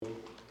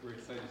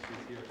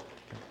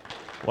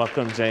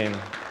Welcome, Jane.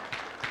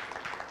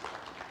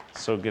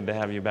 So good to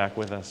have you back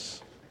with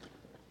us.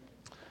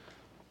 I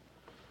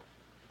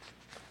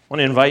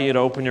want to invite you to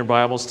open your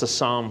Bibles to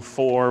Psalm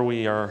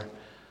 4.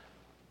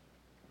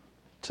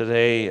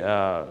 Today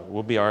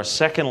will be our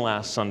second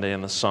last Sunday in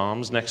the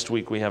Psalms. Next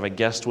week we have a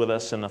guest with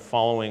us, and the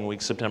following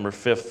week, September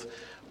 5th,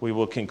 we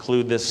will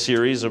conclude this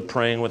series of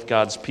praying with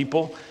God's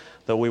people,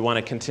 though we want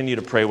to continue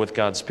to pray with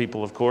God's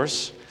people, of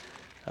course.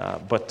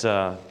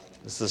 But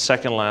this is the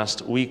second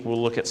last week.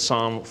 We'll look at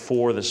Psalm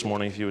 4 this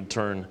morning, if you would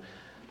turn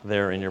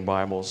there in your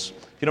Bibles.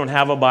 If you don't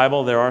have a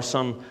Bible, there are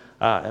some,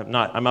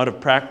 I'm out of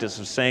practice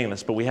of saying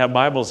this, but we have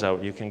Bibles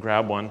out. You can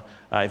grab one.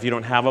 If you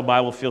don't have a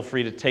Bible, feel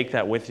free to take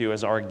that with you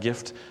as our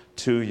gift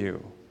to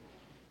you.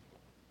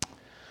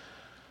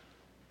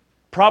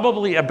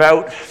 Probably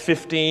about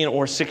 15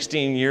 or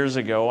 16 years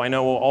ago, I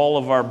know all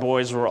of our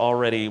boys were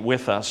already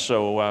with us,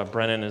 so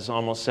Brennan is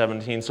almost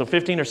 17. So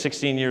 15 or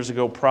 16 years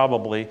ago,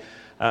 probably,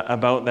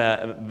 about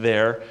that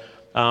there.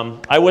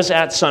 I was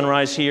at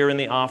Sunrise here in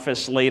the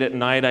office late at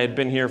night. I had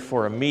been here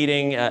for a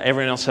meeting.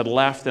 Everyone else had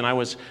left, and I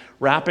was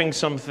wrapping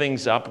some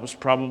things up. It was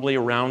probably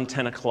around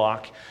 10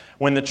 o'clock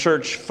when the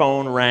church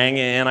phone rang,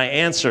 and I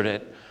answered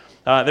it.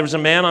 There was a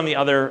man on the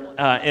other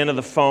end of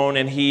the phone,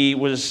 and he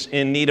was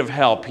in need of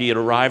help. He had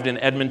arrived in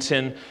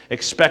Edmonton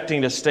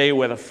expecting to stay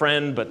with a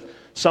friend, but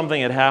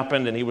something had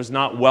happened, and he was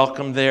not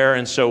welcome there,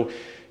 and so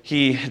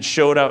he had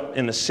showed up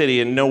in the city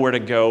and nowhere to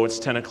go. It's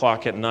 10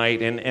 o'clock at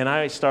night, and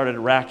I started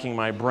racking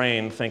my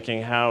brain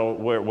thinking,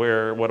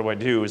 what do I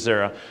do? Is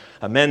there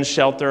a men's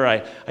shelter?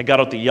 I got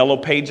out the Yellow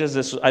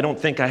Pages. I don't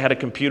think I had a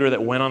computer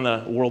that went on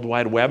the World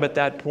Wide Web at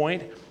that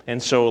point,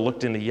 and so I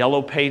looked in the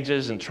Yellow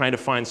Pages and tried to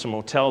find some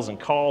hotels and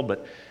called,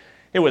 but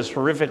it was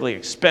horrifically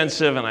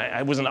expensive, and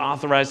I wasn't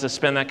authorized to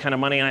spend that kind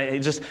of money.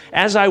 And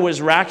as I was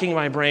racking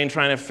my brain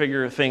trying to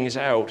figure things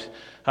out,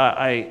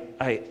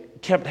 I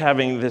kept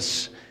having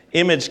this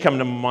image come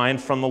to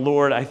mind from the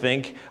Lord, I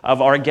think, of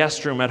our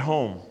guest room at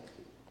home.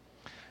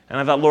 And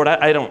I thought, Lord,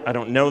 I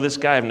don't know this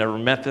guy. I've never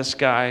met this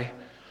guy.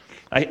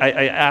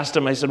 I asked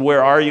him, I said,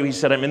 where are you? He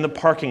said, I'm in the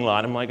parking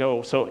lot. I'm like,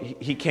 oh, so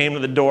he came to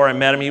the door. I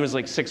met him. He was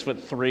like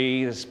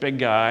 6'3", this big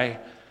guy,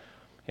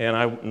 and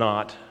I'm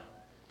not.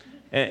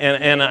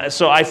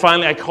 So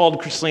I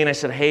called Christine. I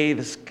said, hey,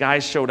 this guy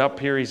showed up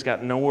here. He's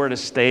got nowhere to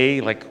stay.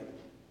 Like,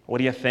 what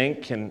do you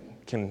think?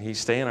 Can he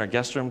stay in our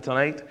guest room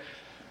tonight?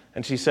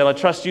 And she said, I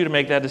trust you to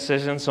make that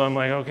decision. So I'm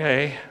like,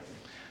 okay.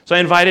 So I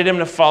invited him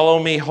to follow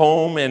me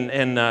home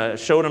and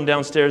showed him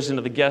downstairs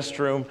into the guest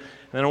room.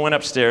 And then I went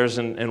upstairs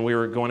and we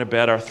were going to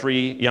bed, our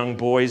 3 young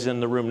boys in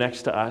the room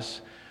next to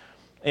us.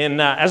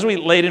 And as we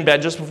laid in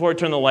bed, just before I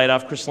turned the light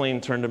off, Christine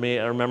turned to me,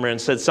 I remember,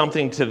 and said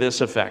something to this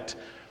effect.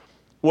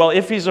 Well,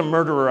 if he's a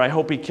murderer, I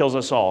hope he kills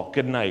us all.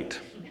 Good night.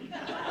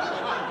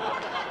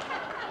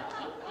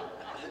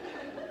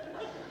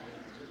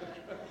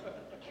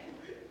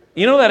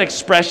 You know that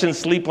expression,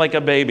 sleep like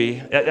a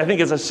baby? I think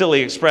it's a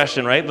silly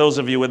expression, right? Those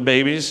of you with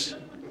babies.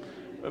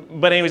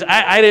 But anyways,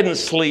 I didn't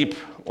sleep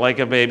like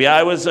a baby.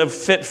 I was a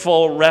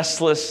fitful,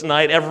 restless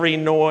night. Every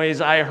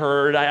noise I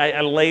heard,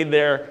 I laid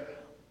there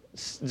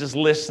just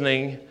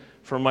listening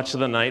for much of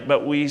the night.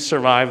 But we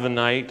survived the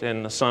night,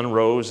 and the sun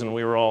rose, and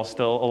we were all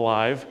still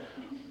alive.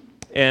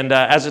 And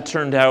as it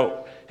turned out,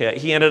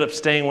 he ended up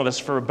staying with us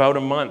for about a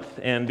month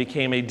and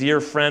became a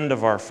dear friend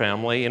of our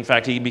family. In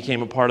fact, he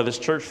became a part of this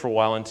church for a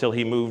while until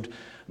he moved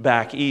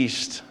back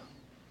east.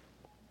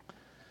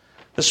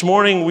 This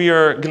morning we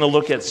are going to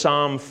look at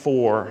Psalm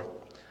 4,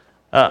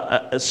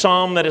 a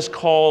psalm that is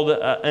called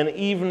an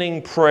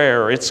evening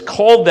prayer. It's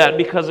called that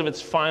because of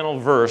its final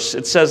verse.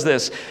 It says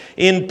this,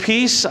 "In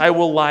peace I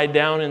will lie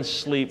down and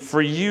sleep,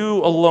 for you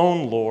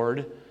alone,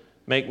 Lord,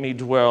 make me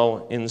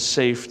dwell in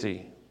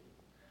safety."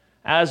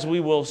 As we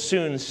will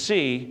soon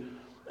see,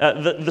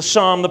 the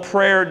psalm, the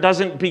prayer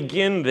doesn't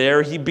begin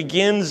there. He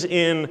begins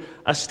in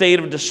a state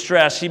of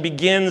distress. He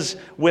begins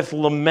with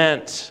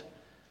lament.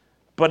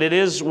 But it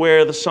is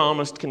where the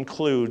psalmist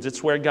concludes.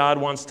 It's where God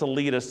wants to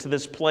lead us to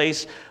this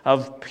place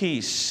of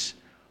peace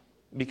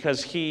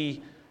because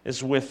He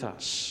is with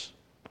us.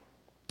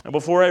 And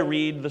before I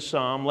read the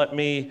psalm, let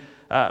me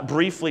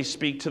briefly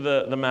speak to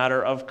the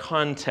matter of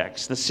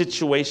context, the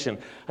situation.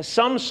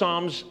 Some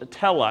psalms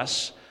tell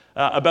us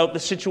about the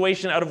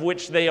situation out of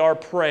which they are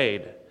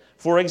prayed.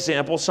 For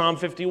example, Psalm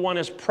 51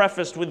 is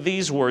prefaced with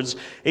these words,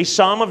 a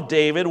psalm of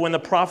David when the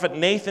prophet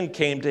Nathan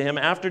came to him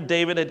after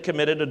David had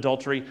committed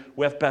adultery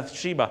with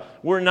Bathsheba.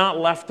 We're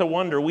not left to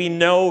wonder. We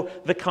know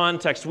the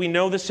context. We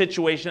know the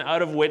situation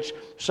out of which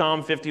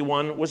Psalm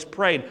 51 was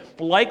prayed.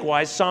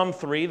 Likewise, Psalm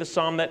 3, the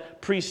psalm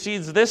that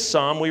precedes this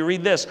psalm, we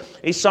read this,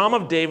 a psalm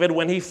of David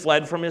when he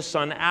fled from his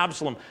son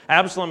Absalom.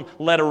 Absalom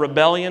led a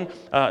rebellion,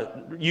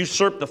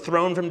 usurped the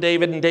throne from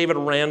David, and David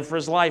ran for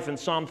his life. And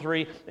Psalm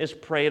 3 is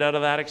prayed out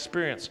of that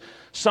experience.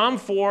 Psalm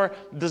 4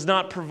 does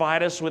not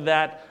provide us with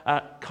that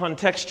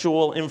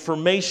contextual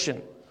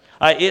information.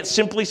 It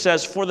simply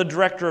says, for the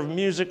director of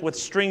music with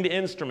stringed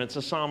instruments,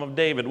 a psalm of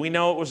David. We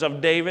know it was of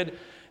David,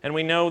 and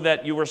we know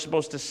that you were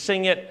supposed to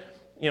sing it,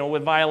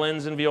 with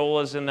violins and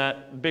violas and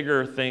that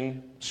bigger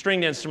thing,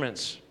 stringed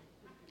instruments.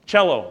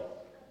 Cello.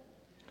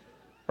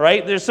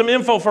 Right? There's some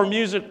info for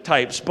music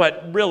types,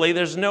 but really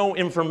there's no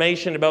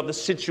information about the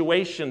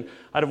situation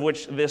out of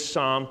which this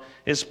psalm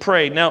is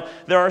prayed. Now,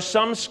 there are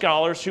some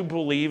scholars who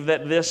believe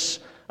that this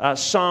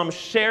psalm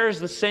shares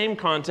the same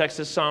context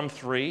as Psalm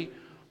 3,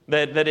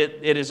 that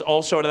it is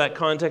also out of that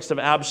context of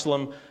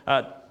Absalom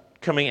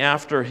coming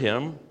after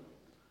him.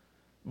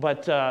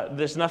 But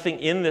there's nothing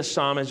in this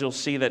psalm, as you'll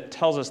see, that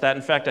tells us that.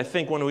 In fact, I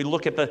think when we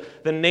look at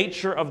the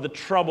nature of the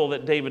trouble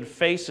that David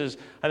faces,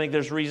 I think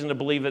there's reason to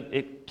believe that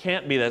it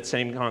can't be that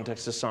same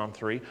context as Psalm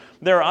 3.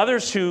 There are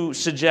others who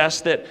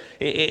suggest that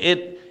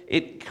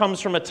it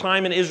comes from a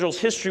time in Israel's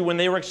history when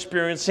they were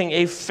experiencing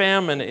a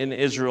famine in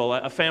Israel,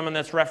 a famine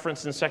that's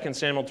referenced in 2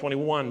 Samuel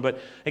 21. But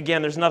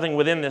again, there's nothing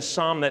within this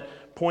psalm that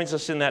points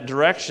us in that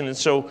direction. And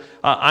so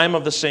I'm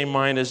of the same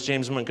mind as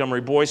James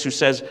Montgomery Boyce, who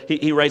says,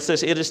 he writes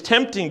this, "It is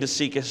tempting to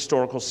seek a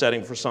historical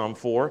setting for Psalm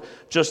 4,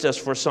 just as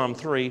for Psalm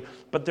 3,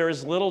 but there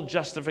is little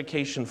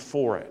justification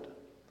for it."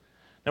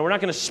 Now, we're not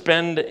going to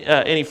spend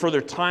any further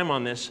time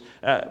on this,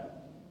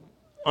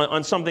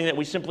 on something that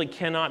we simply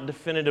cannot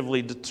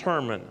definitively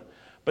determine.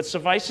 But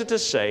suffice it to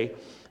say,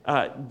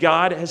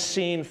 God has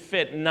seen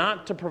fit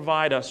not to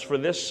provide us for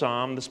this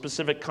psalm the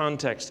specific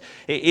context.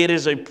 It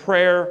is a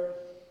prayer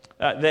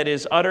that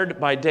is uttered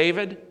by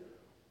David.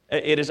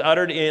 It is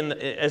uttered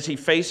as he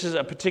faces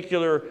a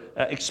particular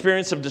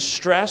experience of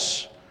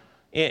distress.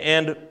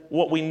 And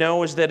what we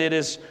know is that it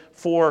is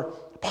for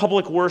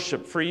public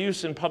worship, for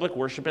use in public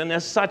worship. And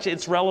as such,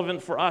 it's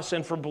relevant for us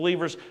and for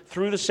believers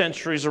through the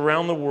centuries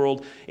around the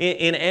world.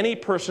 In any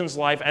person's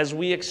life, as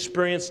we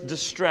experience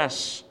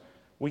distress,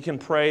 we can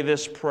pray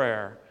this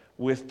prayer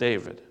with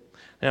David.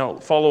 Now,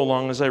 follow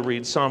along as I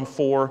read Psalm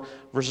 4,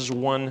 verses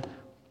 1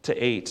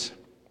 to 8.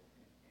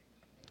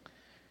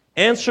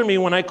 "Answer me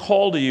when I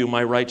call to you,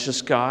 my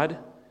righteous God.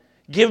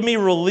 Give me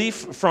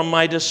relief from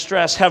my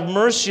distress. Have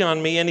mercy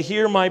on me and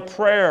hear my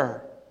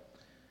prayer.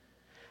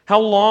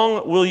 How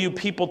long will you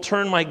people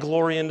turn my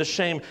glory into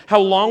shame? How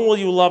long will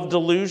you love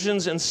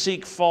delusions and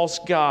seek false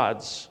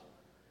gods?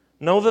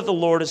 Know that the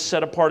Lord has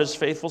set apart his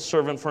faithful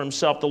servant for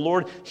himself. The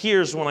Lord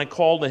hears when I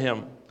call to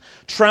him.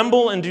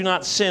 Tremble and do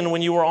not sin.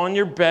 When you are on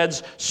your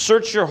beds,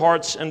 search your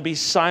hearts and be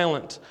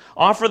silent.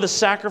 Offer the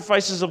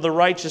sacrifices of the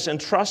righteous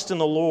and trust in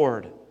the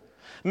Lord.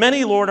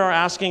 Many, Lord, are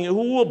asking,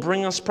 who will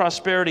bring us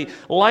prosperity?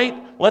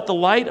 Let the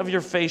light of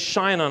your face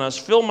shine on us.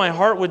 Fill my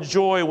heart with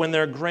joy when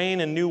their grain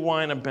and new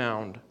wine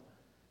abound.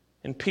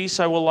 In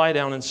peace I will lie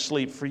down and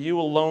sleep. For you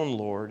alone,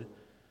 Lord,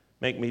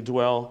 make me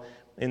dwell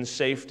in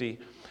safety."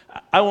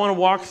 I want to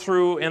walk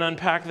through and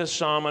unpack this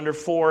psalm under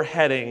 4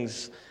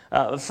 headings.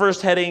 The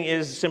first heading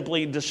is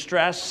simply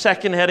distress.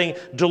 Second heading,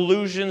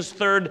 delusions.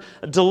 Third,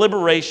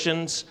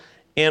 deliberations.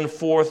 And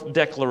fourth,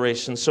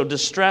 declaration. So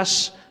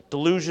distress,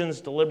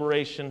 delusions,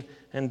 deliberation,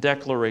 and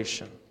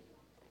declaration.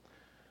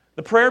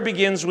 The prayer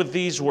begins with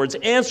these words: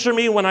 "Answer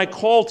me when I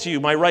call to you,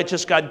 my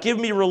righteous God. Give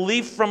me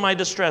relief from my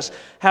distress.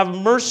 Have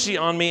mercy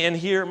on me and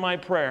hear my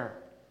prayer."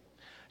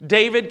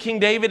 King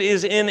David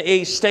is in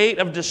a state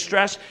of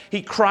distress.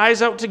 He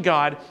cries out to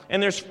God,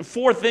 and there's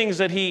 4 things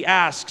that he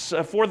asks,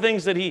 4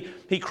 things that he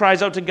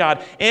cries out to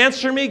God.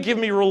 Answer me, give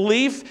me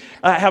relief,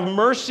 have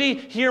mercy,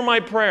 hear my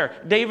prayer.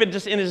 David,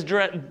 just in his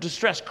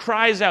distress,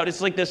 cries out.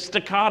 It's like this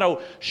staccato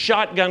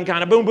shotgun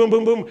kind of boom, boom,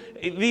 boom, boom.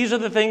 These are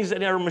the things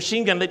that are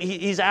machine gun that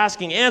he's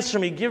asking. Answer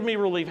me, give me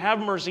relief, have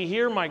mercy,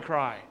 hear my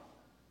cry.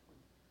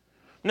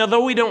 Now,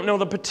 though we don't know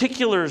the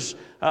particulars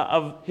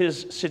of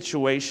his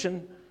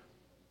situation,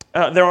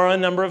 there are a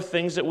number of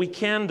things that we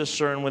can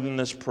discern within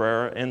this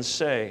prayer and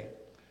say.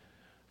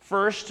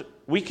 First,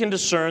 we can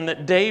discern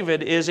that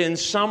David is in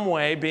some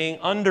way being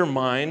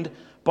undermined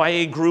by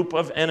a group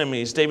of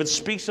enemies. David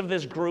speaks of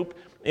this group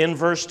in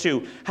verse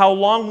 2. How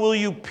long will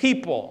you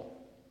people?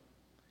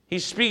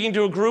 He's speaking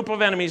to a group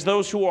of enemies,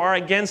 those who are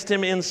against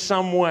him in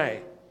some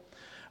way.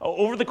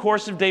 Over the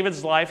course of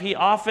David's life, he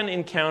often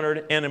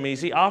encountered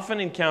enemies. He often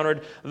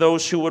encountered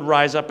those who would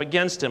rise up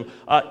against him.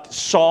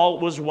 Saul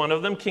was one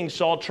of them. King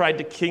Saul tried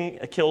to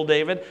kill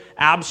David.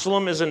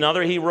 Absalom is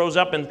another. He rose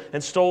up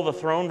and stole the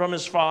throne from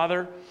his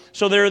father.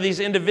 So there are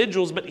these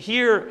individuals, but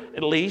here,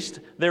 at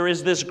least, there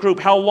is this group.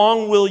 How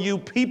long will you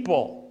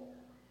people?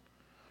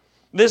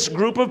 This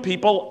group of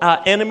people,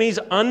 enemies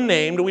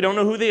unnamed, we don't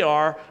know who they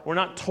are, we're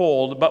not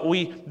told, but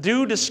we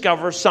do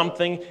discover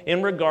something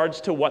in regards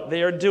to what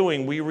they are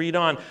doing. We read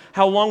on,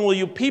 how long will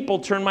you people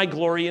turn my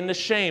glory into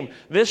shame?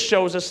 This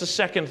shows us the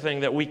second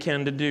thing that we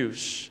can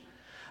deduce.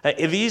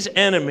 These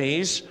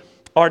enemies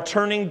are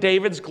turning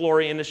David's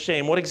glory into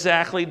shame. What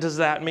exactly does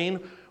that mean?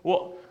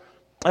 Well,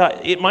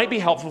 it might be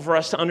helpful for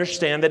us to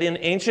understand that in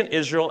ancient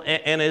Israel,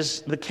 and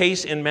is the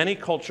case in many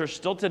cultures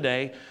still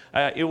today,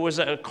 it was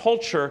a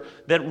culture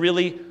that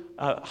really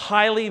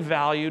highly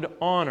valued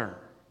honor.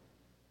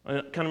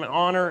 Kind of an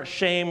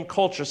honor-shame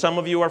culture. Some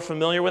of you are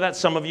familiar with that.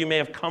 Some of you may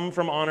have come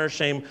from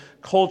honor-shame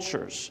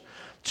cultures.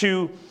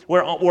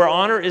 Where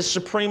honor is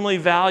supremely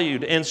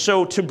valued. And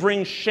so to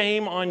bring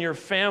shame on your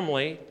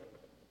family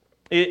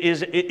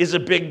is a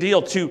big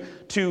deal.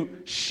 To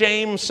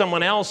shame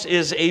someone else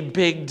is a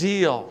big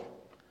deal.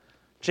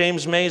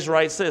 James Mays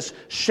writes this: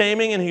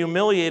 shaming and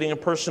humiliating a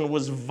person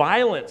was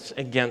violence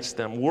against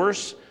them,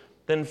 worse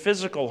than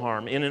physical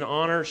harm in an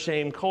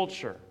honor-shame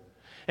culture.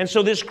 And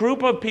so this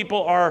group of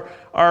people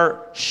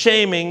are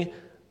shaming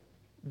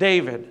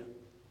David.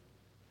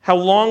 How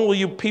long will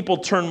you people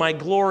turn my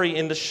glory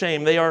into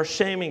shame? They are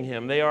shaming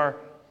him. They are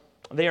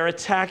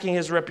attacking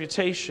his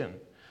reputation.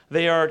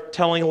 They are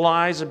telling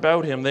lies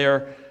about him. They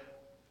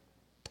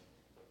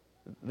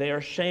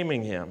are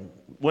shaming him.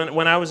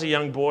 When I was a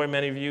young boy,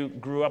 many of you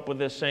grew up with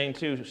this saying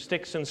too: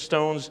 sticks and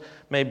stones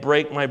may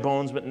break my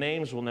bones, but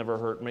names will never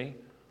hurt me.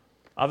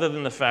 Other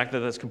than the fact that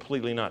that's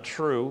completely not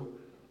true.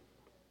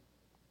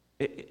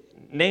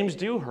 Names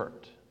do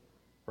hurt,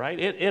 right?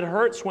 It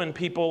hurts when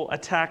people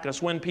attack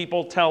us, when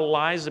people tell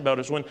lies about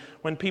us,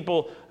 when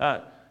people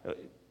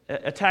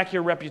attack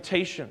your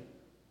reputation,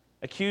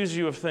 accuse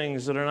you of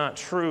things that are not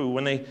true,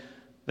 when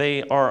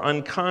they are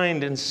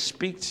unkind and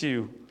speak to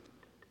you,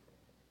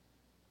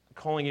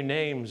 calling you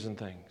names and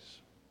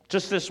things.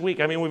 Just this week,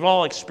 I mean, we've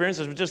all experienced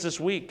this, but just this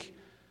week,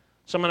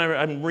 someone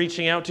I'm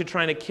reaching out to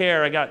trying to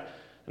care, I got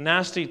a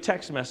nasty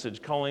text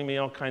message calling me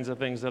all kinds of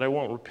things that I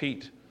won't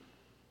repeat.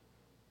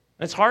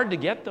 It's hard to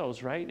get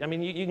those, right? I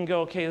mean, you can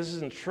go, okay, this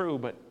isn't true,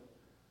 but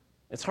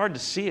it's hard to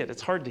see it.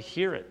 It's hard to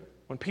hear it.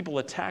 When people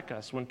attack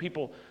us, when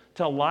people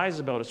tell lies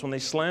about us, when they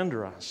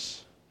slander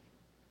us.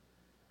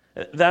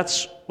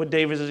 That's what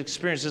David has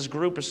experienced. This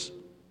group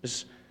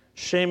is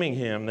shaming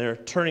him. They're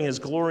turning his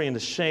glory into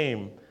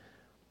shame.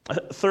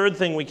 A third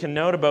thing we can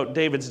note about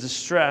David's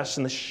distress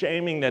and the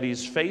shaming that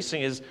he's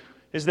facing is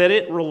that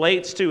it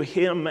relates to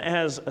him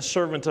as a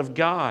servant of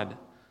God,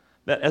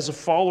 that as a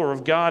follower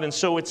of God. And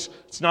so it's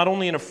not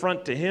only an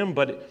affront to him,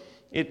 but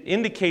it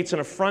indicates an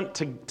affront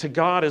to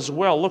God as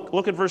well.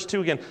 Look at verse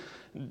 2 again.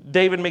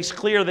 David makes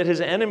clear that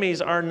his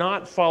enemies are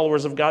not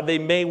followers of God. They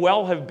may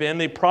well have been.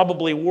 They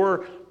probably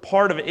were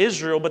part of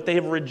Israel, but they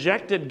have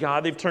rejected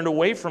God. They've turned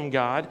away from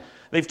God.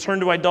 They've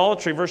turned to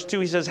idolatry. Verse 2,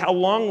 he says, how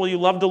long will you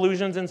love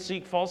delusions and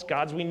seek false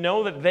gods? We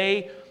know that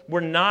they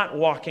were not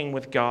walking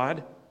with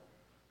God.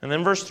 And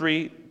then verse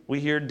 3, we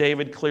hear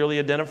David clearly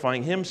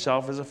identifying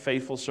himself as a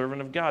faithful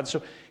servant of God.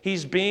 So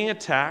he's being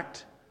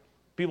attacked.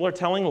 People are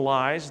telling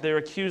lies. They're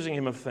accusing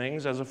him of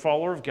things as a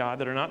follower of God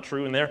that are not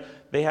true, and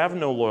they have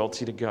no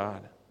loyalty to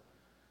God.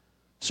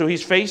 So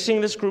he's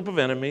facing this group of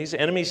enemies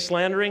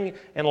slandering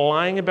and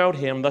lying about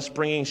him, thus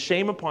bringing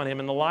shame upon him,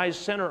 and the lies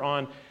center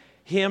on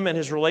him and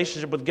his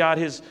relationship with God,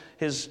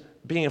 his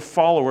being a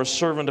follower,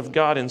 servant of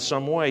God in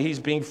some way. He's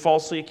being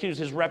falsely accused.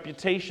 His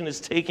reputation is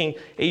taking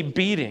a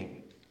beating.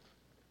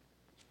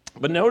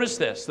 But notice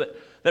this,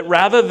 that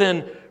rather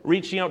than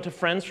reaching out to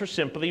friends for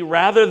sympathy,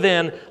 rather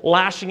than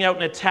lashing out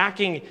and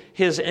attacking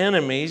his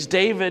enemies,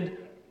 David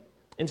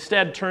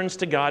instead turns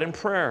to God in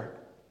prayer.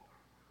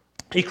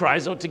 He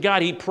cries out to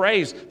God. He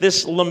prays.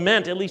 This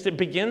lament, at least it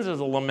begins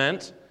as a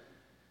lament.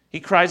 He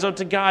cries out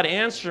to God,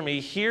 answer me,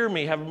 hear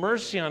me, have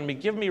mercy on me,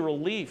 give me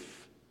relief.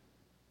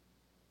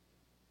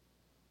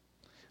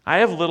 I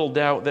have little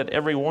doubt that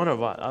every one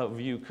of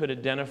you could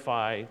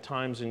identify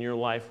times in your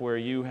life where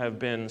you have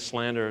been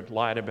slandered,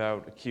 lied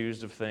about,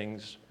 accused of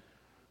things,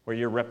 where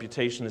your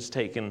reputation has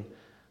taken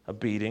a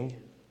beating.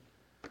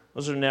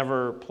 Those are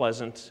never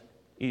pleasant,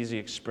 easy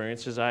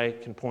experiences. I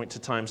can point to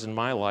times in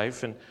my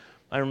life, and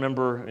I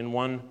remember in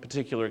one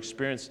particular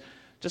experience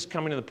just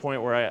coming to the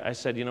point where I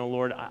said,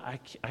 Lord, I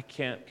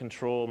can't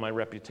control my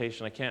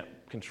reputation. I can't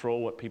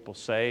control what people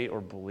say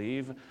or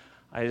believe.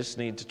 I just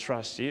need to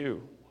trust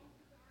you.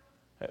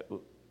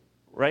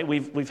 Right?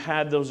 We've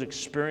had those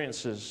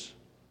experiences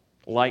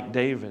like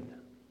David.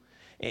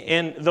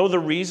 And though the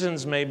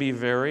reasons may be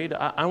varied,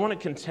 I want to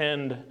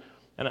contend,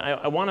 and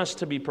I want us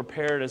to be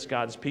prepared as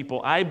God's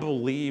people. I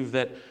believe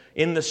that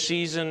in the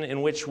season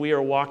in which we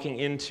are walking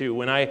into,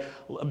 when I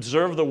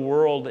observe the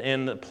world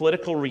and the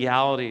political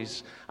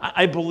realities,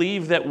 I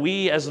believe that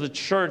we as the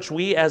church,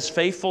 we as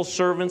faithful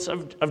servants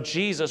of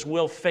Jesus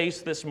will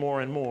face this more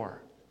and more.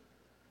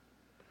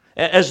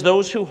 As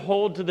those who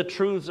hold to the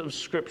truths of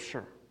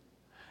Scripture,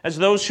 as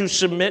those who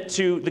submit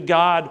to the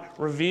God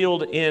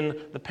revealed in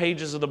the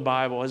pages of the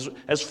Bible,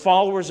 as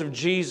followers of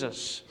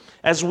Jesus,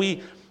 as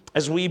we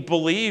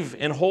believe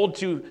and hold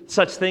to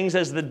such things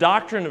as the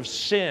doctrine of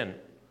sin,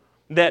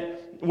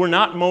 that we're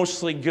not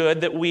mostly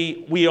good, that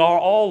we are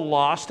all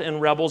lost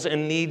and rebels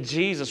and need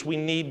Jesus. We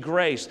need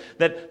grace.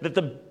 That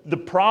the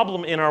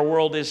problem in our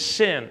world is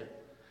sin.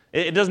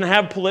 It doesn't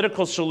have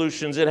political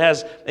solutions. It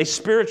has a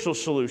spiritual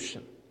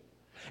solution.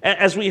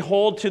 As we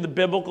hold to the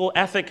biblical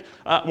ethic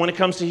when it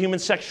comes to human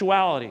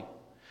sexuality,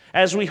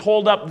 as we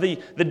hold up the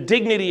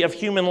dignity of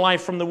human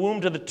life from the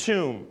womb to the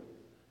tomb,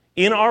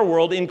 in our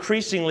world,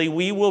 increasingly,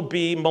 we will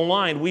be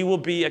maligned. We will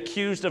be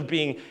accused of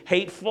being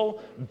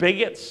hateful,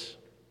 bigots.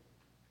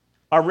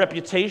 Our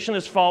reputation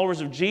as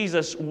followers of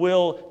Jesus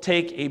will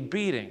take a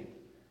beating.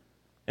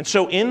 And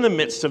so in the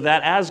midst of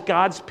that, as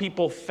God's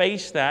people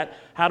face that,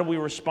 how do we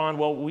respond?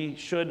 Well, we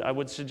should, I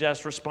would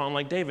suggest, respond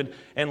like David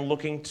and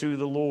looking to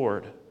the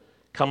Lord,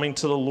 coming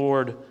to the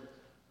Lord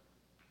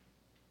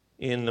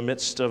in the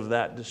midst of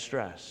that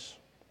distress.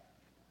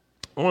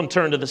 I want to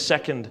turn to the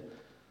second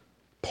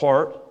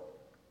part,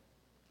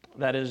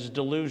 that is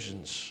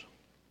delusions.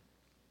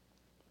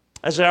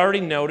 As I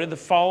already noted,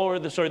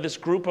 this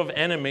group of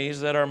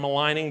enemies that are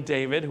maligning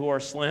David, who are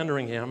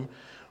slandering him,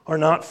 are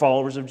not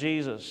followers of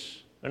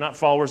Jesus. They're not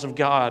followers of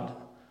God.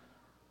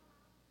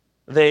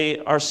 They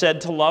are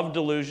said to love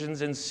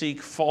delusions and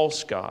seek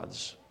false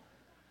gods.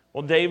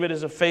 Well, David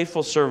is a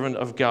faithful servant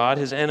of God.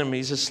 His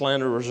enemies, his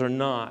slanderers, are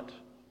not.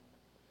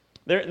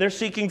 They're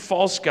seeking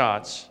false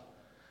gods.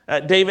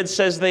 David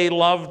says they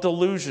love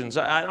delusions.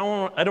 I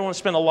don't want to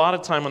spend a lot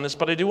of time on this,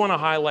 but I do want to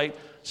highlight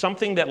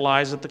something that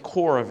lies at the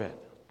core of it.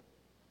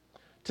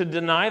 To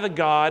deny the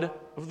God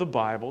of the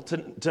Bible, to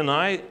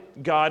deny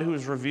God who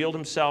has revealed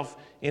himself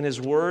in his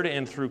word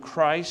and through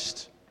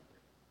Christ,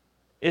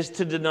 is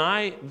to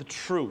deny the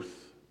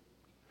truth,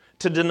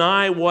 to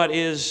deny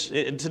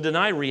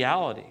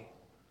reality.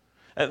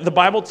 The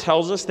Bible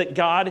tells us that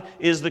God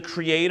is the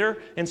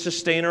creator and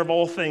sustainer of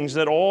all things,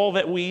 that all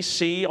that we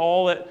see,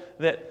 all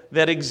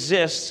that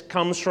exists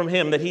comes from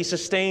him, that he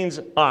sustains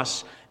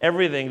us,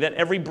 everything, that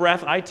every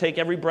breath I take,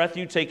 every breath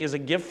you take is a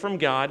gift from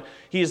God.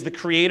 He is the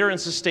creator and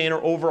sustainer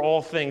over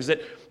all things,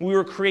 that we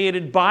were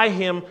created by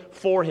him,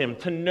 for him,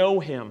 to know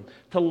him,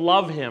 to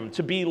love him,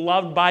 to be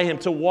loved by him,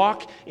 to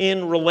walk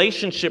in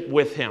relationship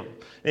with him,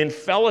 in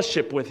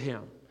fellowship with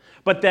him.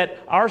 But that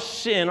our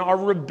sin, our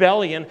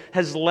rebellion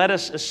has led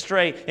us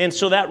astray. And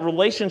so that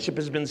relationship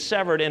has been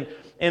severed,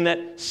 and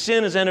that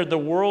sin has entered the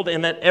world,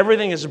 and that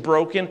everything is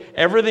broken,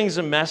 everything's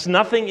a mess,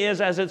 nothing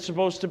is as it's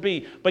supposed to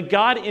be. But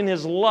God in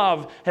his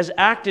love has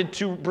acted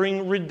to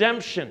bring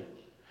redemption.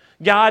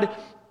 God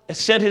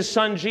sent his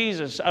son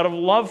Jesus out of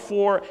love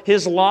for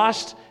his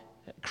lost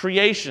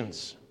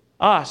creations,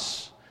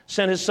 us.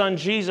 Sent his son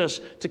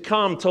Jesus to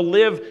come, to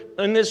live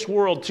in this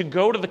world, to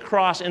go to the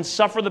cross and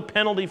suffer the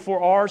penalty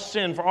for our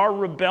sin, for our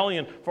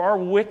rebellion, for our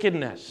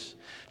wickedness.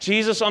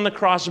 Jesus on the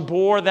cross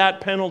bore that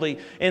penalty,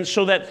 and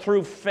so that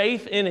through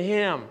faith in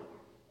him,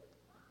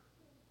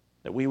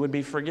 that we would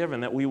be forgiven,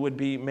 that we would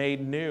be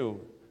made new.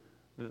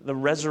 The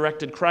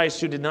resurrected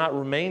Christ who did not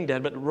remain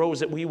dead but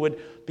rose, that we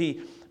would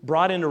be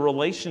brought into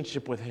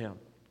relationship with him.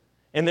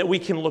 And that we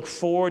can look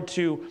forward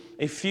to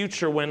a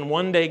future when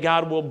one day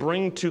God will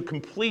bring to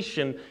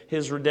completion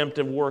his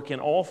redemptive work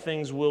and all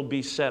things will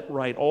be set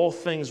right. All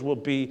things will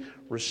be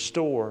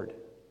restored.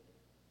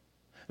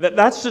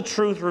 That's the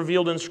truth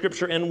revealed in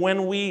Scripture. And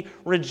when we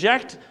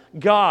reject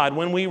God,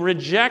 when we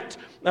reject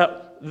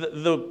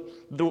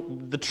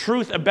the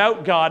truth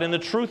about God and the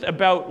truth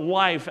about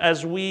life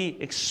as we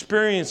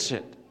experience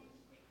it,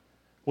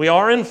 we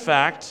are in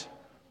fact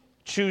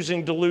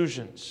choosing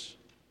delusions.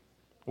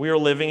 We are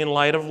living in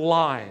light of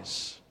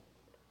lies.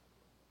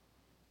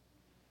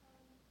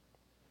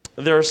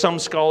 There are some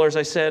scholars,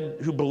 I said,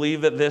 who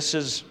believe that this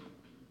is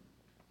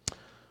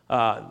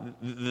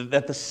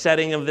that the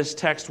setting of this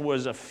text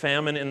was a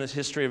famine in the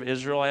history of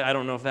Israel. I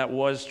don't know if that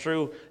was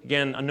true.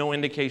 Again, no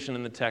indication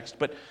in the text.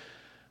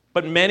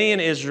 But many in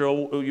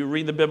Israel, you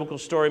read the biblical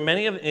story,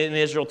 many in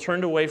Israel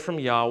turned away from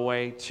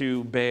Yahweh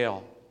to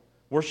Baal,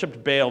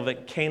 worshipped Baal, the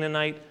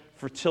Canaanite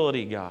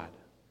fertility god.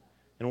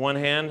 In one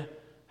hand,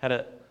 had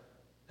a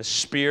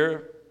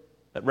spear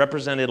that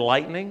represented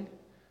lightning. In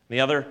the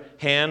other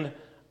hand,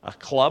 a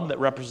club that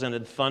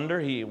represented thunder.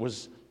 He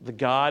was the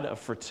god of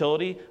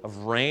fertility, of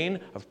rain,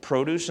 of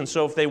produce. And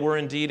so if they were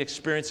indeed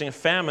experiencing a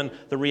famine,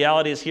 the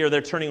reality is here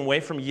they're turning away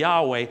from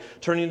Yahweh,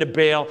 turning to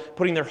Baal,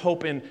 putting their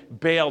hope in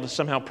Baal to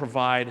somehow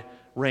provide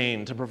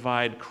rain, to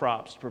provide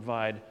crops, to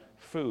provide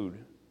food.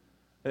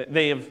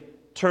 They have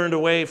turned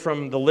away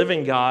from the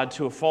living God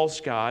to a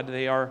false god.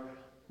 They are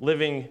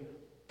loving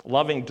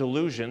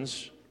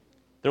delusions.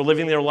 They're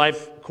living their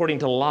life according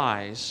to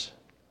lies.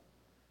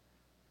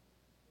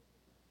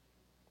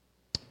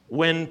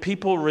 When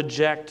people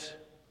reject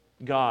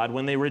God,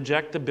 when they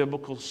reject the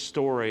biblical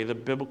story, the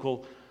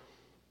biblical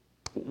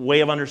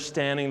way of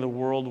understanding the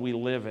world we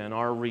live in,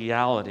 our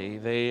reality,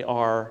 they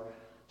are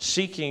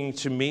seeking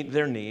to meet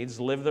their needs,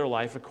 live their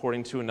life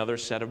according to another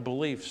set of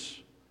beliefs.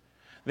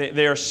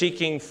 They are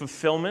seeking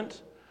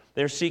fulfillment.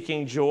 They're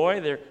seeking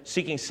joy. They're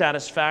seeking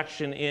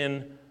satisfaction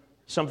in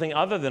something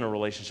other than a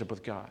relationship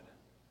with God.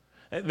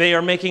 They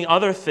are making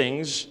other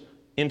things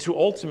into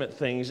ultimate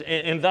things,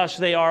 and thus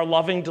they are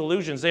loving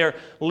delusions. They are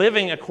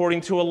living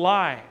according to a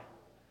lie.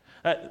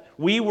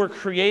 We were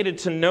created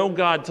to know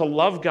God, to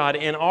love God,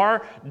 and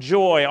our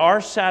joy,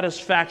 our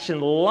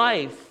satisfaction,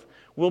 life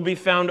will be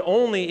found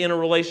only in a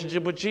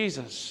relationship with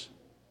Jesus.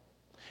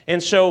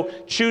 And so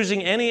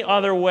choosing any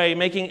other way,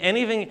 making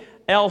anything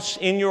else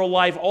in your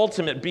life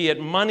ultimate, be it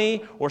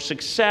money or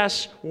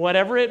success,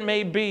 whatever it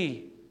may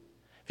be,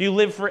 if you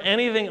live for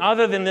anything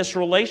other than this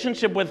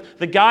relationship with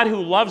the God who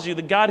loves you,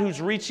 the God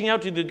who's reaching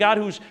out to you, the God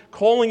who's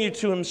calling you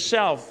to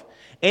himself,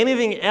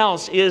 anything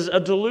else is a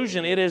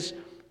delusion. It is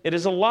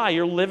a lie.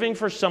 You're living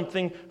for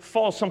something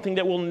false, something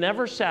that will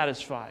never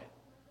satisfy.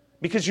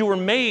 Because you were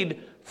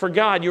made for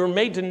God. You were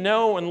made to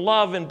know and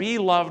love and be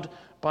loved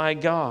by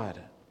God.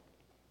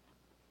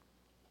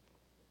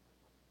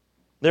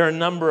 There are a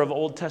number of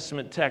Old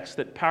Testament texts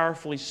that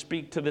powerfully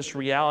speak to this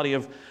reality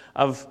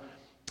of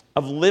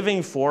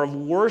living for, of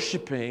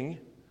worshiping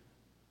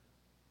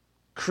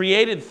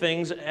created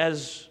things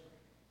as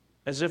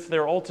if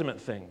they're ultimate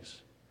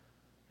things.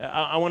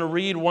 I want to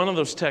read one of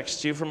those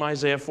texts to you from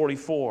Isaiah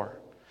 44.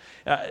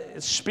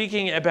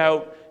 Speaking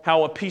about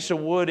how a piece of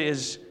wood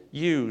is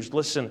used.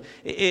 Listen,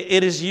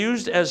 it is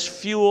used as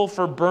fuel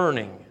for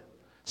burning.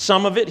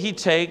 Some of it he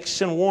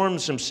takes and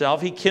warms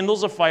himself. He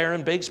kindles a fire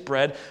and bakes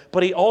bread,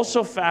 but he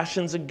also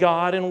fashions a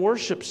god and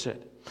worships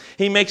it.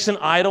 He makes an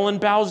idol and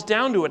bows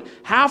down to it.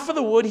 Half of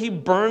the wood he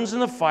burns in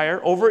the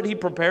fire. Over it he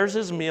prepares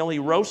his meal. He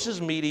roasts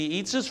his meat. He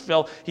eats his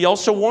fill. He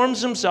also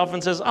warms himself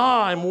and says,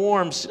 I'm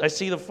warm. I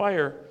see the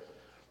fire.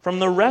 From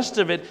the rest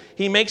of it,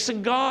 he makes a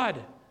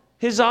god,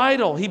 his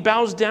idol. He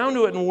bows down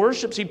to it and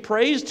worships. He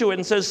prays to it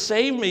and says,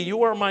 save me,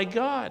 you are my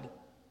God.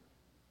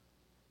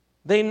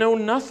 They know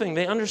nothing.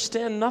 They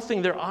understand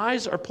nothing. Their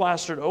eyes are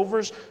plastered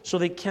over so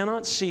they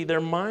cannot see. Their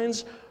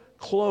minds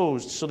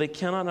closed so they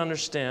cannot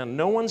understand.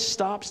 No one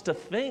stops to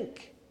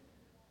think.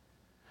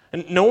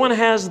 And no one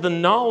has the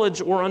knowledge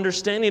or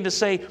understanding to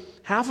say,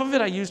 half of it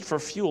I used for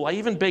fuel. I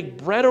even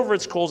baked bread over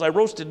its coals. I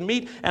roasted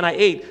meat and I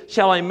ate.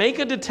 Shall I make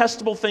a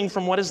detestable thing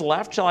from what is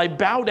left? Shall I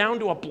bow down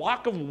to a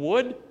block of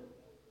wood?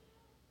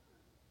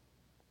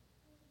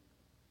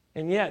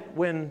 And yet,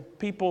 when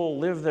people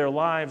live their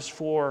lives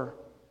for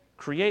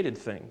created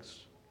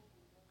things,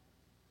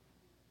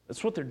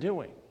 that's what they're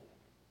doing.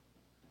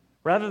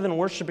 Rather than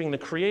worshiping the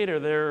Creator,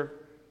 they're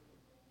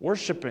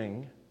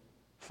worshiping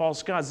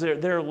false gods.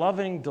 They're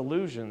loving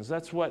delusions.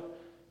 That's what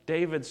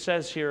David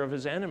says here of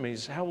his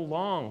enemies. How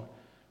long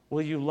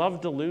will you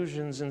love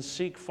delusions and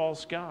seek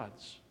false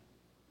gods?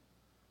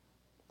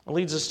 It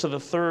leads us to the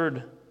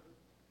third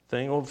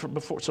thing. Well,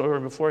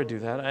 before I do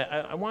that,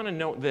 I want to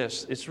note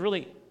this. It's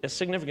really a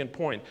significant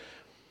point.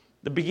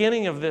 The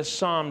beginning of this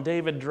psalm,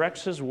 David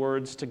directs his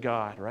words to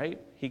God,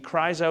 right? He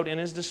cries out in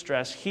his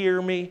distress,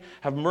 hear me,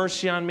 have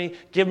mercy on me,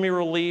 give me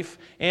relief,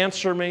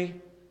 answer me.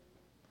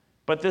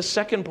 But this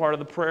second part of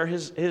the prayer,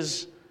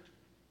 his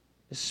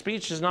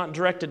speech is not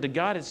directed to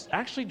God, it's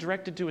actually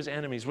directed to his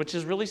enemies, which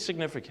is really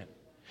significant.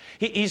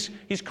 He's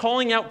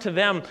calling out to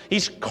them.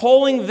 He's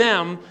calling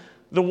them,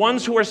 the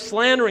ones who are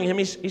slandering him,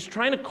 he's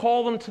trying to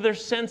call them to their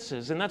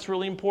senses, and that's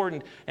really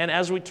important. And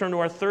as we turn to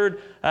our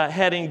third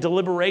heading,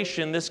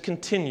 deliberation, this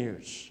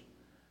continues.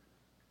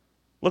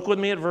 Look with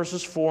me at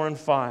verses 4 and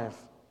 5.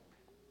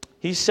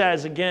 He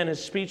says, again,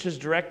 his speech is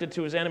directed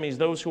to his enemies,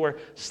 those who are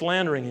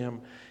slandering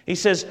him. He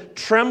says,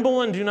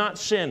 tremble and do not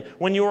sin.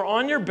 When you are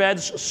on your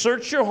beds,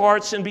 search your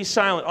hearts and be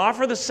silent.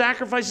 Offer the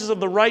sacrifices of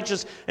the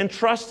righteous and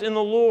trust in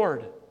the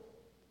Lord.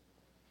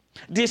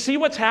 Do you see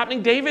what's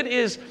happening?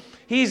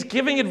 He's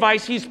giving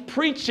advice. He's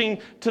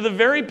preaching to the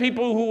very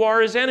people who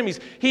are his enemies.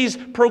 He's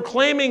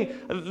proclaiming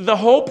the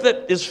hope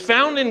that is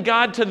found in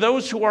God to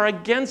those who are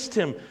against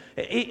him.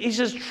 He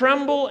says,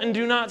 tremble and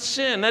do not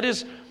sin. That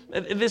is,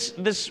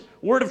 this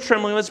word of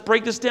trembling, let's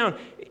break this down.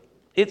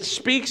 It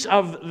speaks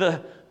of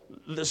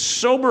the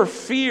sober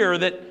fear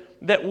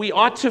that we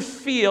ought to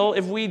feel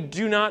if we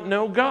do not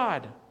know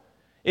God.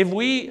 If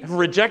we have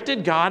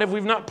rejected God, if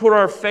we've not put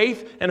our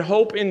faith and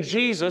hope in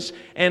Jesus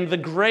and the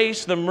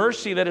grace, the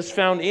mercy that is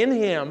found in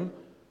him,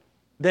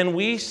 then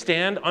we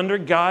stand under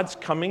God's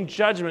coming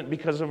judgment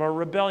because of our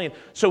rebellion.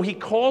 So he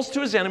calls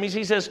to his enemies,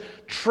 he says,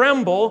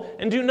 tremble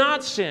and do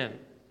not sin.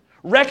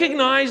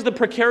 Recognize the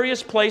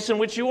precarious place in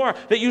which you are,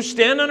 that you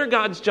stand under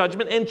God's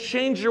judgment and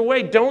change your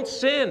way. Don't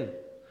sin.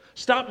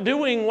 Stop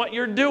doing what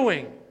you're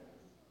doing.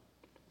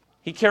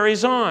 He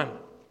carries on.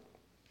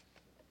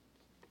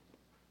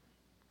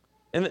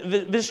 And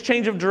this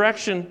change of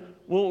direction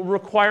will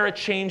require a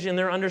change in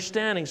their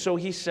understanding. So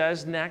he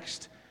says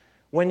next,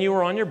 when you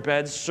are on your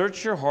beds,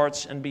 search your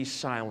hearts and be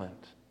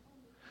silent.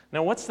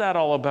 Now, what's that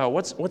all about?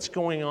 What's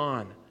going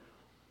on?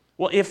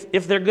 Well,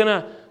 if they're going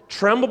to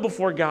tremble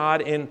before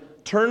God and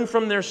turn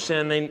from their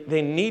sin,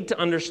 they need to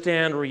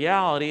understand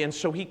reality. And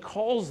so he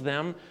calls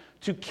them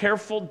to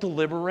careful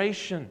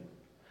deliberation.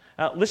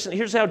 Listen,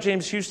 here's how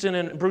James Houston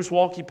and Bruce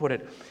Waltke put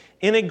it.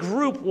 In a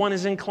group, one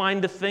is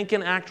inclined to think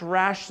and act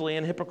rashly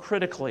and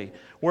hypocritically,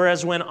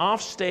 whereas when off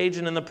stage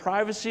and in the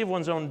privacy of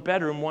one's own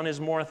bedroom, one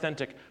is more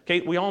authentic. Okay,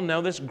 we all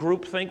know this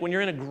group think. When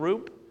you're in a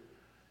group,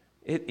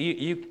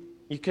 you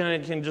kind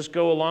of can just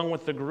go along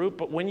with the group,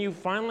 but when you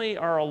finally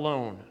are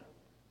alone,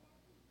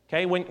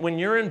 okay, when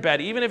you're in bed,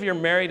 even if you're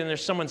married and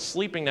there's someone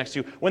sleeping next to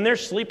you, when they're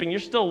sleeping,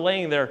 you're still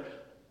laying there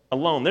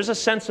alone. There's a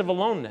sense of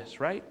aloneness,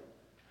 right?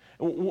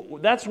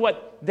 That's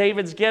what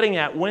David's getting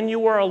at. When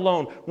you are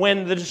alone,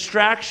 when the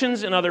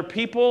distractions and other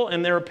people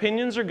and their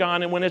opinions are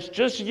gone, and when it's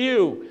just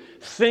you,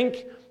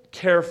 think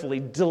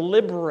carefully,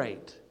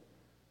 deliberate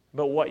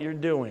about what you're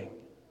doing.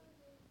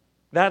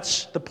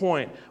 That's the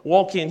point.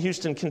 Waltke and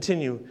Houston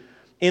continue.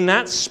 In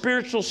that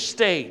spiritual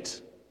state,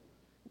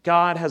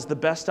 God has the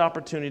best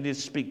opportunity to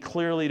speak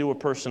clearly to a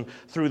person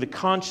through the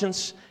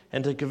conscience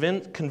and to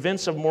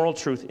convince of moral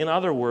truth. In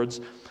other words,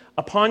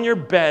 upon your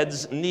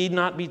beds need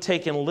not be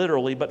taken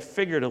literally, but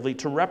figuratively,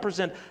 to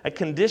represent a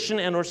condition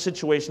and or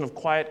situation of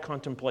quiet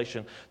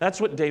contemplation. That's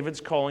what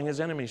David's calling his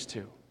enemies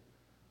to.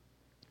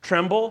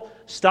 Tremble,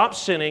 stop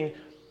sinning,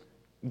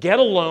 Get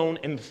alone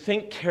and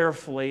think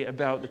carefully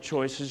about the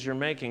choices you're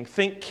making.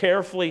 Think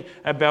carefully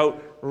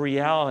about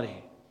reality.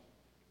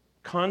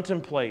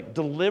 Contemplate,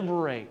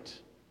 deliberate.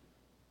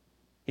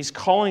 He's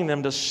calling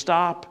them to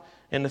stop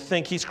and to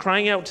think. He's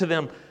crying out to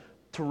them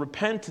to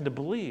repent and to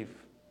believe,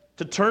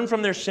 to turn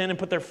from their sin and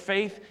put their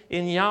faith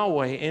in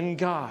Yahweh, in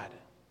God.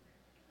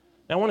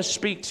 Now, I want to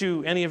speak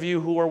to any of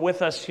you who are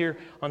with us here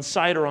on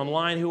site or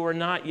online who are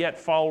not yet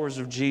followers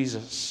of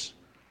Jesus.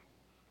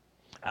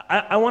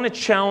 I want to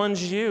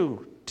challenge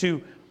you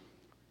to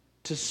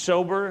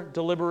sober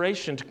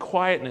deliberation, to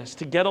quietness,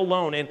 to get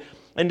alone,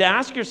 and to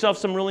ask yourself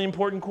some really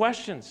important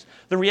questions.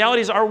 The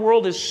reality is our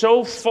world is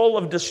so full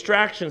of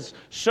distractions,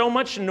 so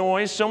much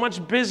noise, so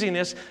much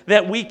busyness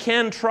that we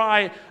can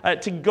try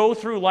to go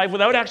through life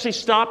without actually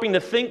stopping to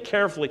think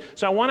carefully.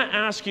 So I want to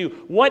ask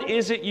you, what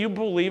is it you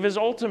believe is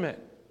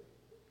ultimate?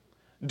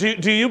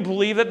 Do you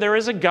believe that there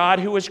is a God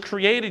who has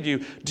created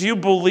you? Do you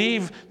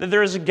believe that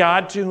there is a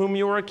God to whom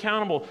you are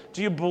accountable?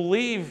 Do you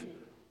believe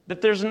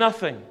that there's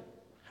nothing?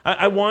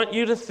 I want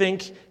you to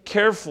think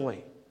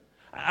carefully.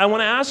 I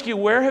want to ask you,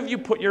 where have you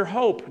put your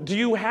hope? Do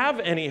you have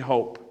any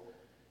hope?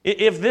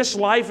 If this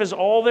life is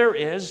all there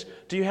is,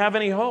 do you have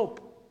any hope?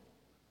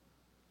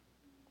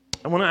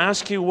 I want to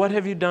ask you, what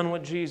have you done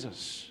with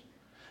Jesus?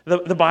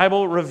 The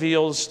Bible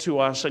reveals to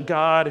us a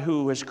God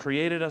who has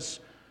created us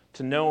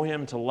to know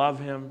Him, to love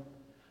Him.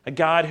 A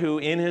God who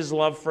in His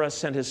love for us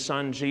sent His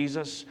Son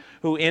Jesus,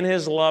 who in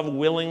His love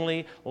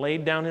willingly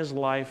laid down His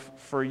life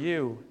for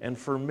you and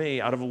for me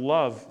out of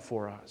love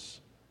for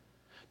us.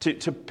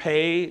 To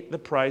pay the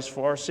price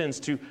for our sins,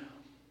 to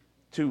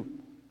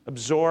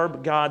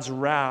absorb God's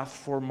wrath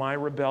for my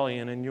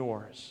rebellion and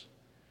yours.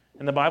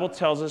 And the Bible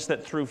tells us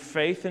that through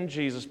faith in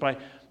Jesus,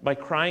 by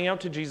crying out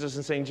to Jesus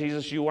and saying,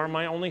 Jesus, you are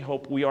my only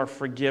hope, we are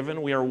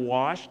forgiven, we are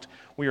washed,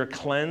 we are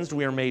cleansed,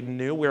 we are made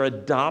new, we are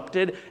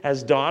adopted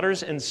as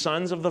daughters and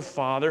sons of the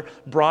Father,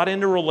 brought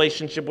into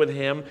relationship with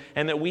Him,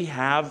 and that we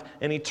have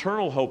an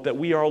eternal hope, that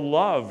we are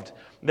loved,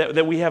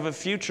 that we have a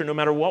future no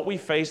matter what we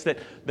face,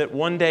 that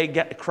one day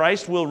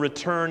Christ will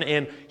return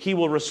and He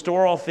will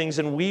restore all things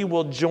and we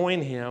will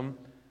join Him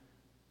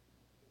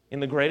in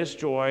the greatest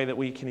joy that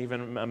we can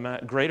even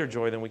greater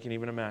joy than we can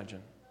even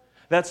imagine.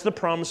 That's the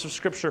promise of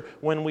Scripture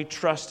when we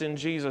trust in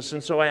Jesus.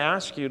 And so I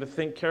ask you to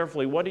think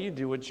carefully, what do you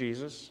do with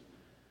Jesus?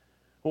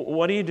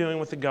 What are you doing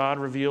with the God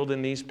revealed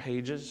in these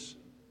pages?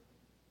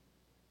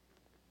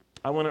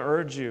 I want to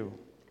urge you,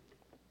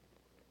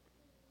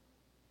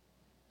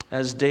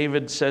 as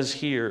David says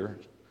here,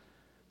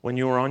 when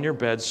you are on your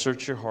bed,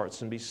 search your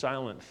hearts and be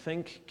silent.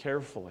 Think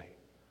carefully.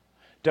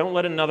 Don't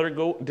let another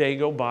day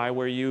go by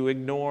where you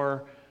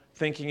ignore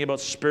thinking about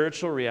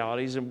spiritual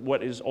realities and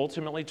what is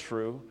ultimately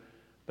true.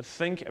 But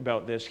think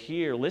about this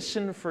here.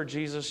 Listen for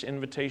Jesus'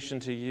 invitation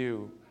to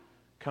you.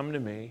 Come to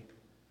me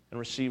and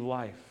receive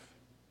life.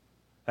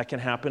 That can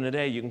happen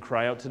today. You can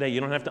cry out today.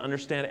 You don't have to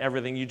understand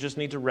everything. You just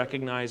need to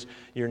recognize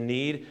your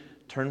need.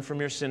 Turn from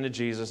your sin to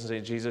Jesus and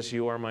say, Jesus,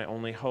 you are my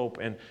only hope.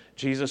 And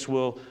Jesus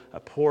will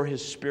pour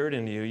His Spirit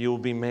into you. You will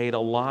be made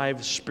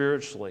alive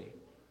spiritually.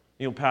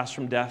 You'll pass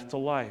from death to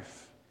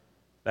life.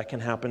 That can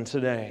happen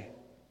today.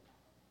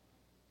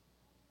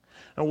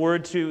 A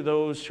word to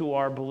those who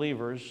are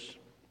believers.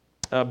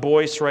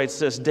 Boyce writes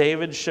this,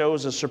 David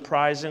shows a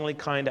surprisingly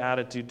kind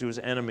attitude to his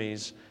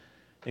enemies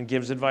and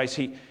gives advice.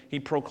 He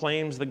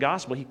proclaims the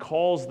gospel. He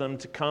calls them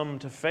to come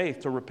to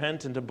faith, to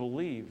repent, and to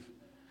believe.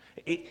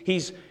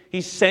 He's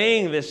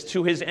saying this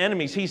to his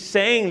enemies. He's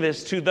saying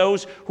this to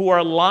those who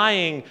are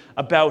lying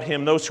about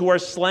him, those who are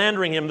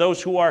slandering him,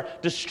 those who are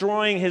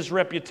destroying his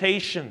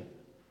reputation.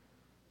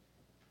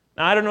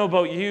 Now, I don't know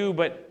about you,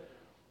 but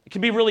it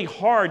can be really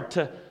hard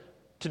to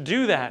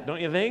do that,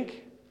 don't you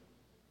think?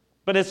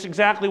 But it's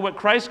exactly what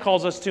Christ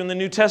calls us to in the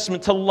New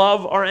Testament, to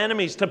love our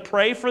enemies, to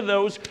pray for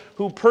those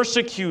who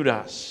persecute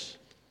us.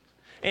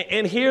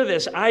 And hear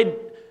this,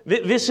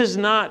 this is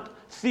not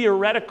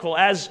theoretical.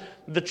 As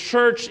the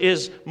church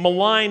is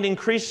maligned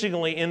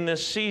increasingly in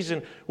this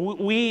season,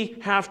 we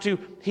have to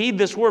heed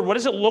this word. What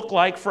does it look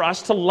like for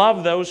us to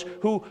love those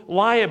who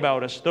lie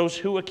about us, those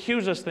who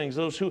accuse us things,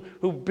 those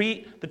who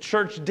beat the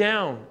church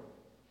down?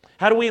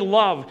 How do we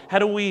love? How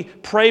do we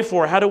pray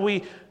for? How do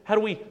we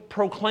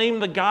proclaim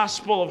the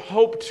gospel of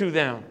hope to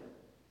them?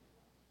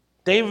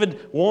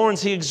 David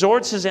warns, he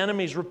exhorts his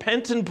enemies,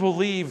 repent and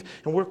believe,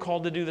 and we're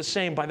called to do the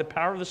same by the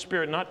power of the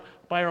Spirit, not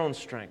by our own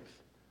strength,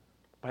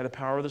 by the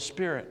power of the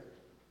Spirit.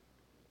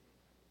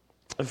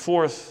 The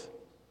fourth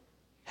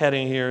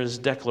heading here is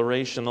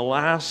declaration. The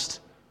last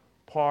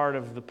part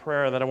of the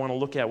prayer that I want to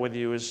look at with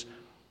you is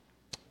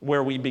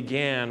where we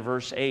began,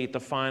 verse 8, the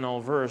final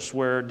verse,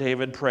 where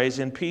David prays,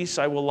 in peace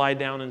I will lie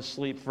down and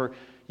sleep, for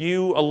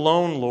you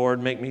alone,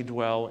 Lord, make me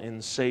dwell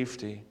in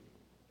safety.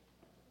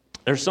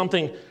 There's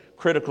something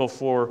critical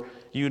for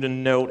you to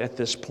note at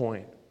this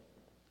point.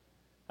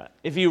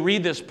 If you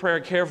read this prayer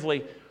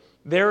carefully,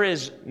 there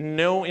is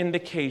no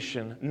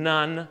indication,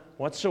 none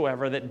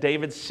whatsoever, that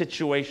David's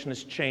situation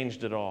has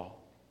changed at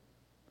all.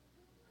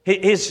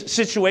 His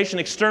situation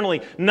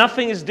externally,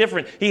 nothing is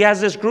different. He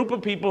has this group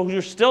of people who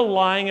are still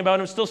lying about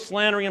him, still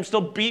slandering him,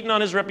 still beating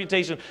on his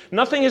reputation.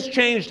 Nothing has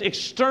changed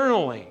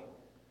externally,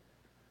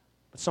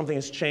 but something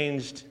has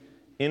changed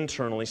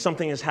internally.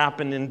 Something has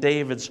happened in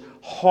David's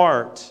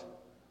heart.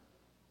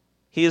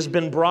 He has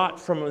been brought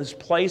from his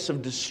place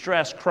of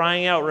distress,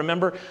 crying out,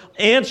 remember,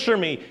 answer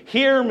me,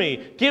 hear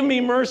me, give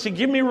me mercy,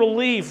 give me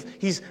relief.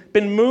 He's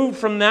been moved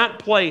from that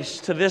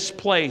place to this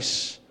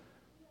place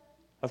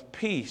of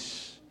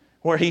peace,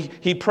 where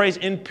he prays,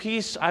 in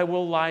peace I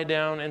will lie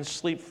down and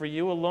sleep, for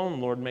you alone,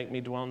 Lord, make me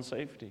dwell in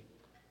safety.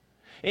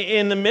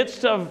 In the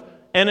midst of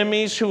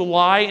enemies who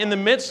lie, in the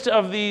midst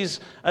of these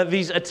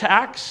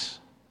attacks,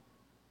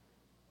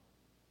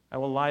 I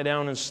will lie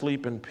down and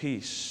sleep in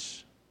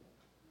peace.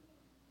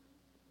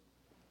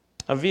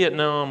 A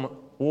Vietnam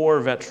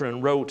War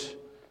veteran wrote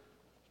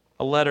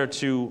a letter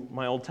to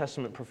my Old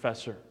Testament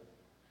professor,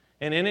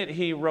 and in it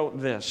he wrote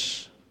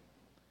this: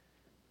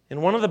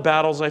 in one of the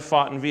battles I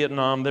fought in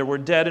Vietnam, there were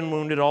dead and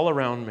wounded all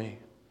around me.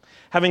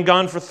 Having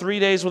gone for 3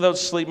 days without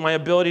sleep, my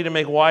ability to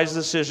make wise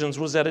decisions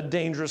was at a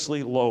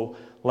dangerously low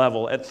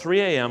level. At 3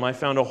 a.m., I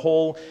found a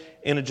hole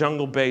in a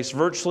jungle base,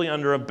 virtually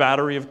under a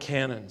battery of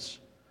cannons.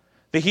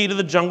 The heat of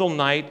the jungle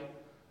night,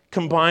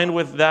 combined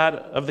with that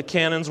of the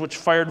cannons which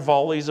fired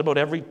volleys about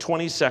every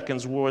 20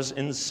 seconds, was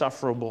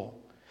insufferable.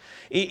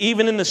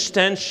 Even in the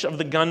stench of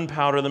the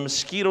gunpowder, the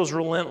mosquitoes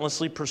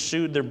relentlessly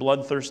pursued their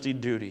bloodthirsty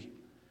duty.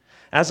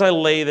 As I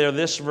lay there,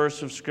 this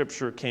verse of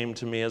Scripture came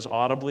to me as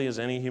audibly as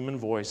any human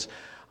voice: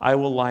 I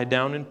will lie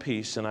down in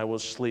peace and I will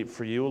sleep,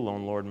 for you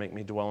alone, Lord, make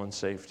me dwell in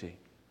safety.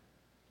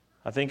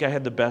 I think I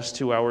had the best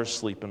 2 hours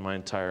sleep in my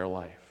entire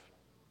life.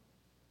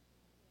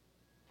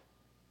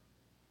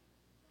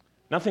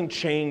 Nothing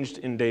changed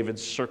in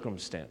David's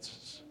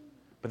circumstances,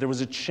 but there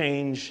was a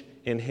change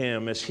in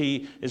him as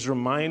he is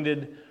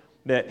reminded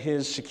that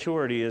his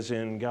security is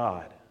in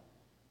God.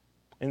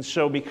 And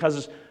so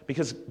because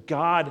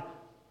God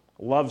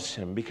loves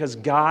him, because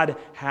God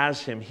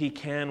has him, he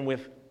can,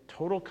 with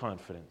total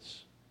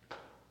confidence,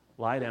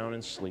 lie down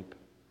and sleep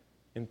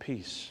in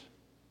peace.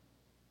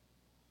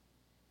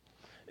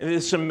 And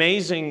this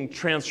amazing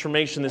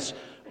transformation, this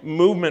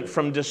movement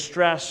from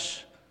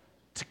distress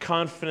to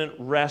confident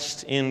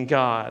rest in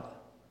God.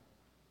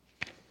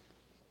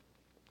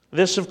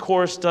 This, of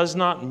course, does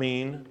not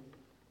mean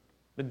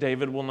that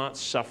David will not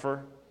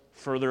suffer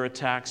further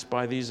attacks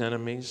by these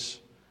enemies.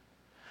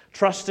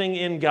 Trusting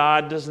in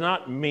God does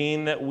not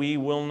mean that we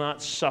will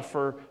not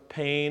suffer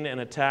pain and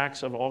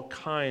attacks of all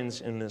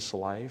kinds in this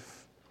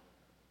life.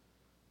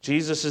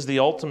 Jesus is the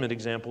ultimate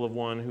example of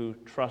one who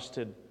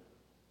trusted,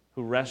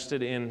 who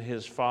rested in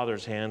his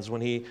Father's hands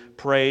when he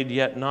prayed,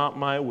 "Yet not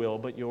my will,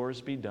 but yours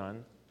be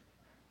done."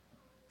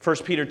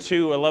 1 Peter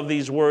 2, I love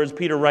these words.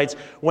 Peter writes,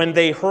 when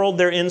they hurled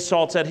their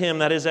insults at him,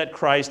 that is at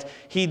Christ,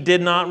 he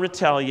did not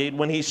retaliate.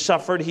 When he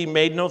suffered, he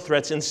made no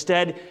threats.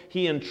 Instead,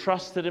 he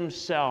entrusted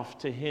himself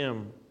to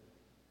him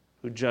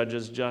who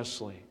judges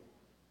justly.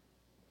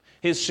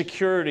 His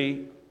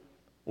security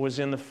was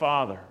in the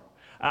Father.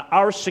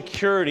 Our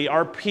security,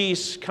 our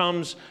peace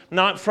comes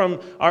not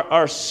from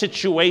our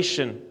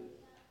situation,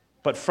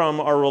 but from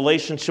our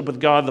relationship with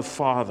God the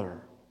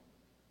Father.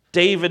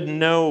 David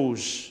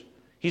knows,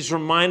 he's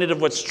reminded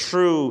of what's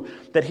true,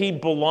 that he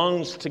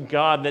belongs to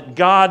God, that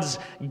God's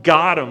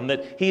got him,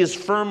 that he is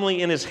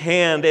firmly in his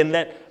hand, and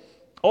that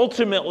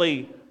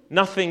ultimately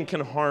nothing can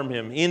harm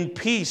him. In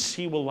peace,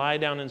 he will lie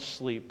down and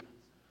sleep,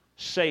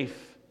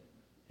 safe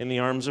in the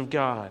arms of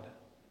God.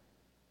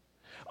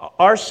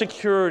 Our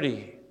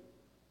security,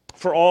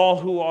 for all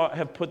who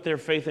have put their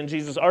faith in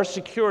Jesus, our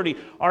security,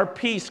 our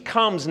peace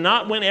comes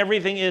not when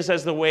everything is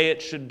as the way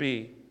it should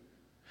be,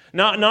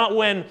 not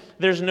when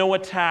there's no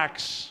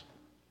attacks.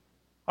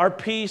 Our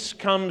peace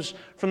comes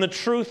from the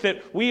truth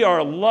that we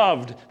are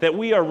loved, that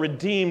we are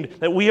redeemed,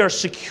 that we are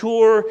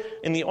secure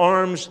in the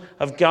arms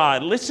of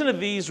God. Listen to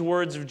these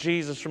words of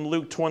Jesus from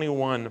Luke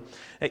 21.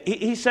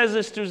 He says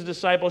this to his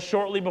disciples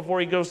shortly before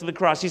he goes to the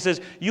cross. He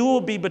says, "You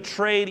will be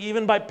betrayed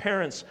even by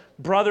parents,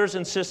 brothers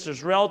and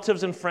sisters,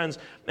 relatives and friends,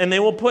 and they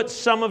will put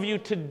some of you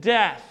to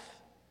death.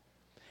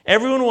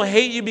 Everyone will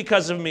hate you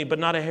because of me, but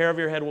not a hair of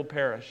your head will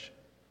perish."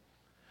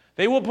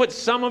 They will put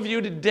some of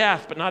you to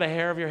death, but not a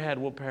hair of your head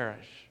will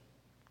perish.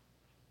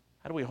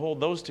 How do we hold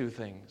those two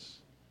things?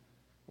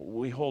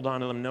 We hold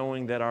on to them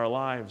knowing that our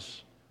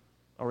lives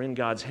are in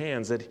God's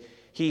hands, that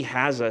he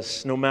has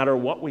us no matter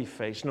what we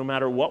face, no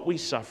matter what we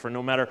suffer,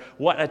 no matter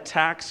what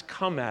attacks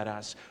come at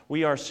us.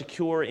 We are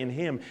secure in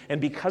him.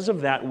 And because of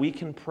that, we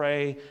can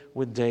pray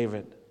with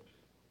David.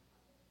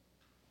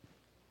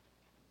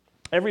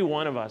 Every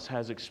one of us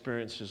has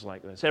experiences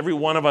like this. Every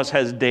one of us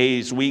has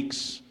days,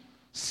 weeks,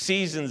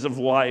 seasons of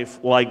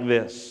life like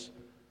this.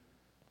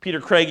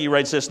 Peter Craigie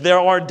writes this: there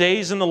are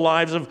days in the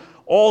lives of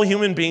all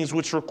human beings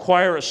which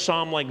require a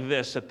psalm like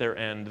this at their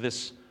end,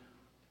 this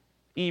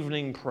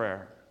evening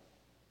prayer.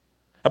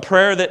 A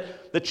prayer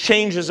that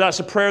changes us,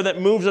 a prayer that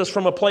moves us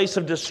from a place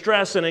of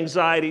distress and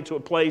anxiety to a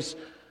place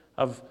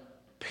of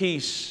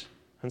peace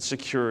and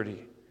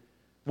security,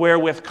 where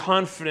with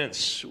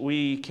confidence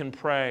we can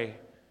pray,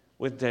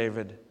 with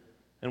David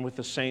and with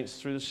the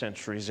saints through the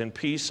centuries. In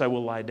peace I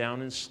will lie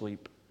down and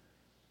sleep.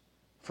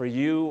 For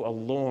you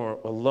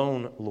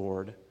alone,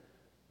 Lord,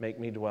 make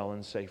me dwell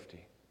in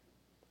safety.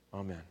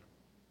 Amen.